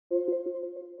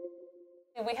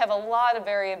We have a lot of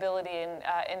variability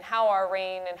in how our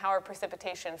rain and how our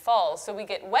precipitation falls. So we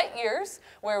get wet years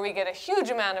where we get a huge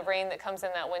amount of rain that comes in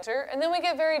that winter, and then we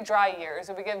get very dry years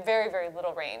where we get very, very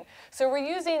little rain. So we're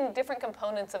using different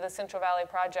components of the Central Valley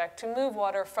Project to move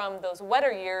water from those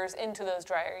wetter years into those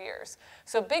drier years.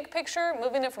 So big picture,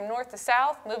 moving it from north to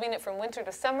south, moving it from winter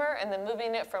to summer, and then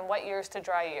moving it from wet years to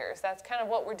dry years. That's kind of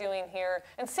what we're doing here.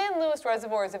 And San Luis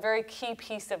Reservoir is a very key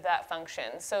piece of that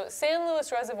function. So San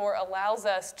Luis Reservoir allows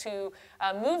us to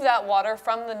move that water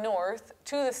from the north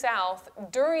to the south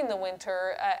during the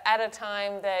winter at a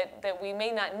time that we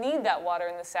may not need that water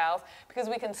in the south, because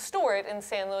we can store it in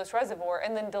San Luis Reservoir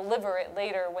and then deliver it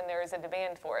later when there is a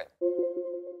demand for it.